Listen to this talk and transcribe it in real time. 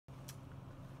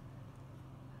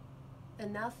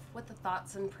Enough with the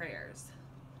thoughts and prayers.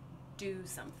 Do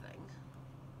something.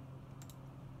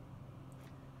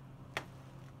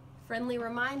 Friendly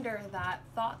reminder that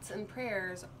thoughts and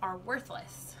prayers are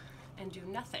worthless and do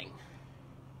nothing.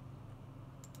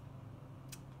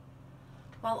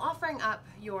 While offering up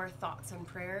your thoughts and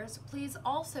prayers, please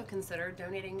also consider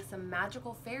donating some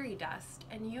magical fairy dust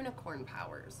and unicorn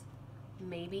powers.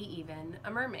 Maybe even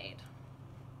a mermaid.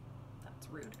 That's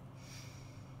rude.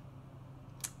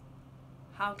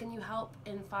 How can you help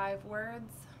in 5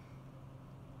 words?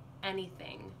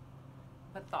 Anything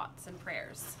but thoughts and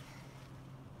prayers.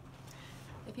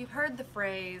 If you've heard the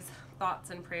phrase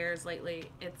thoughts and prayers lately,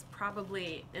 it's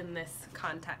probably in this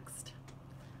context,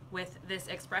 with this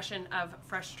expression of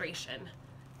frustration,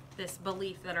 this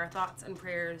belief that our thoughts and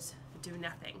prayers do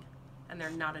nothing and they're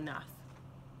not enough.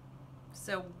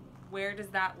 So where does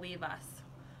that leave us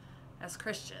as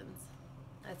Christians,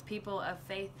 as people of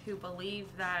faith who believe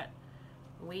that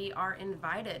we are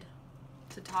invited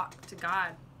to talk to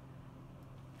God,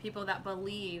 people that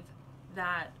believe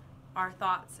that our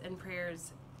thoughts and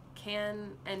prayers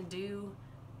can and do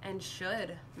and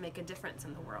should make a difference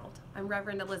in the world? I'm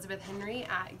Reverend Elizabeth Henry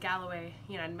at Galloway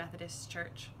United Methodist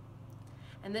Church.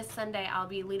 And this Sunday I'll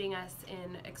be leading us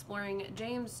in exploring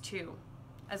James 2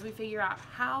 as we figure out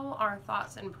how our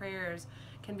thoughts and prayers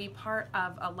can be part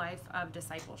of a life of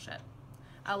discipleship,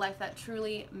 a life that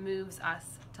truly moves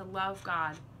us to love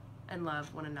God and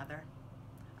love one another.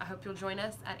 I hope you'll join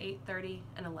us at 8:30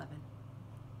 and 11.